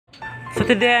So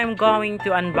today I'm going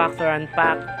to unbox or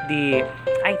unpack the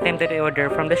item that I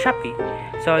ordered from the Shoppe.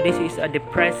 So this is a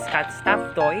depressed cat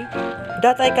stuffed toy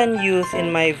that I can use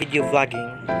in my video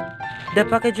vlogging. The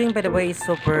packaging, by the way, is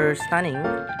super stunning,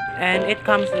 and it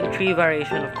comes in 3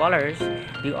 variations of colors: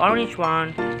 the orange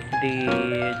one,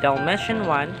 the Dalmatian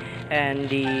one, and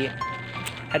the,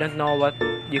 I don't know what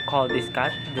you call this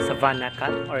cat, the Savannah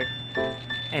cat or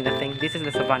anything. This is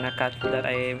the Savannah cat that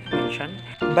I mentioned.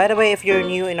 By the way, if you're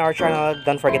new in our channel,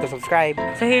 don't forget to subscribe.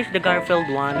 So here's the Garfield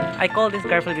one. I call this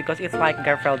Garfield because it's like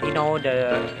Garfield, you know,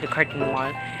 the cartoon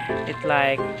one. It's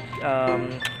like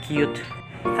cute,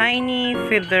 tiny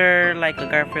feather like a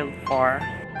Garfield 4.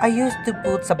 I used to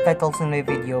put subtitles in my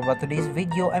video, but today's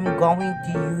video I'm going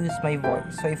to use my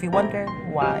voice. So if you wonder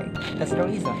why, that's the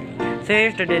reason. So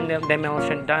here's the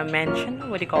dimension,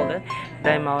 what do you call that?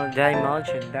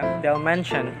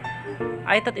 Dimension.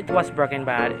 I thought it was broken,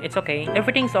 but it's okay.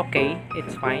 Everything's okay.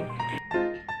 It's fine.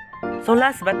 So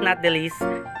last but not the least,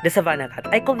 the Savannah cat.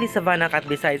 I call this Savannah cat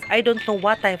besides I don't know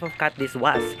what type of cat this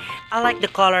was. I like the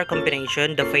color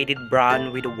combination, the faded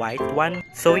brown with the white one.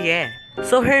 So yeah.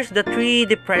 So here's the 3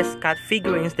 depressed cat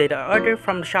figurines that I ordered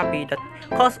from the Shoppe that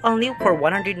cost only for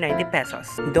 190 pesos.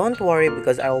 Don't worry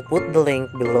because I will put the link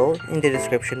below in the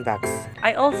description box.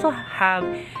 I also have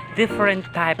different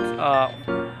types of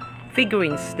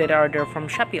figurines that I ordered from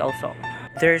Shoppe also.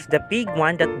 There's the pig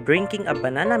one that drinking a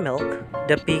banana milk,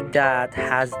 the pig that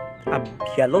has a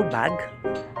yellow bag,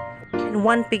 and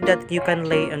one pig that you can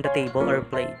lay on the table or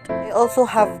plate. I also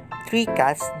have 3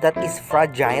 cats that is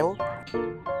fragile,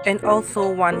 and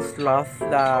also one sloth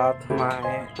that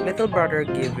my little brother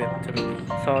gave it to me.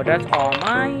 So that's all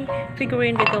my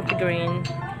little figurine,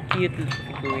 cute little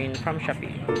figurine from Shoppe.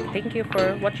 Thank you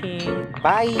for watching.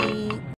 Bye!